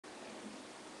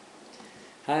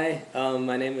Hi,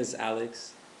 my name is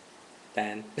Alex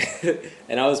Ban,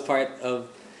 and I was part of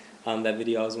that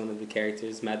video. I was one of the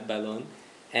characters, Matt Ballon,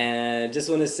 and just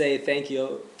want to say thank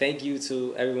you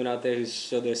to everyone out there who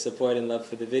showed their support and love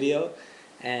for the video.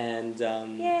 And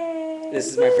Yay! this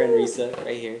is my friend Risa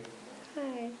right here.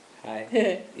 Hi. Hi.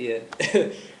 Yeah.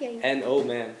 Yay. And oh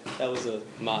man, that was a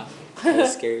moth. That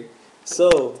was scary.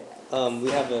 So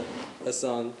we have a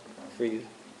song for you.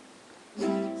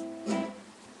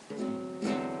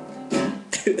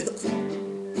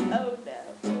 Oh no.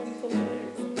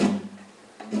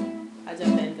 I'll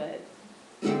jump in, go ahead.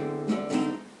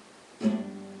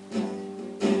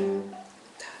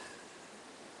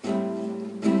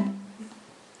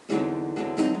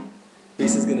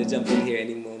 Risa's gonna jump in here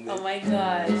any moment. Oh my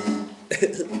gosh.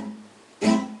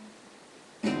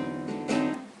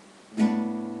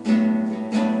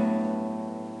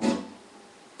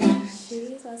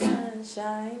 She's my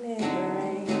sunshine in the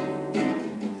rain.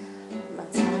 My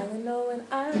Tylenol when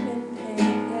I'm in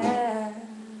pain, yeah.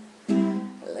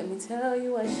 Let me tell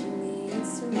you what she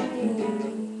means to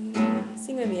me.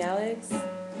 Sing with me, Alex.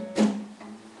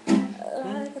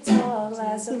 Like a tall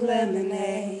glass of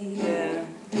lemonade. Yeah.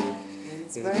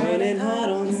 It's It's burning hot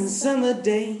on a summer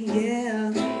day,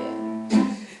 yeah.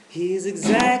 He's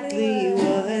exactly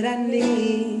what I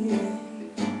need.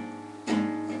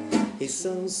 He's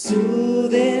so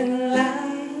soothing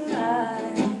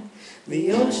like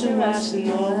the ocean washing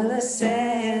over the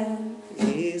sand.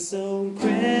 He's so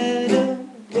incredible.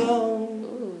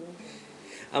 Ooh.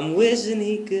 I'm wishing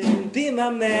he could be my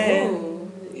man.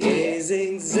 Ooh. He's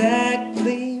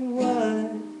exactly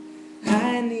what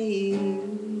I need.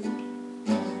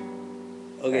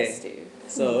 Okay,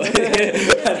 so I don't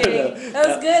know. That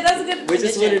was good. That was a good. We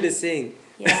just addition. wanted to sing.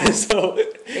 Yeah. So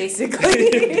Basically.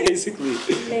 basically.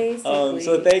 Basically.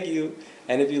 So thank you.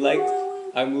 And if you liked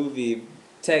our movie,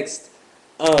 text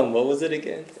what was it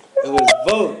again? It was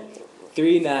vote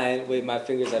 39. Wait, my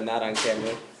fingers are not on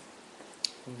camera.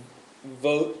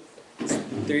 Vote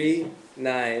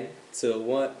 39 to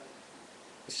 1.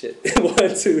 Shit.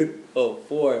 1 2 oh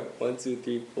 4. 1 2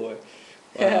 3 4. Wow.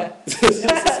 Yeah. Just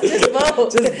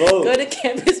vote. Just vote. Go to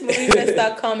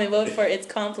campusmoviefest.com and vote for It's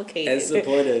Complicated. And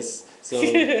support us.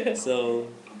 So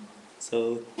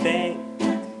thank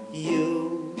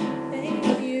you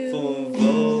Thank you for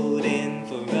voting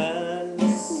for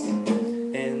us,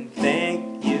 and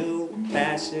thank you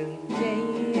Passion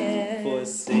yeah. for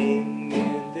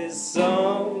singing this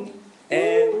song,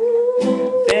 and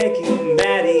thank you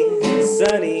Maddie,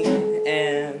 Sunny,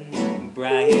 and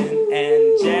Brian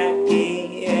and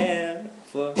Jackie, yeah,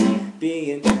 for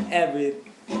being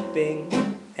everything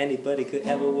anybody could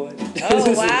ever want.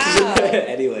 Oh, wow.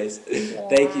 Anyways,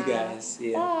 thank you guys.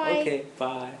 Yeah. Bye. Okay.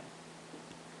 Bye.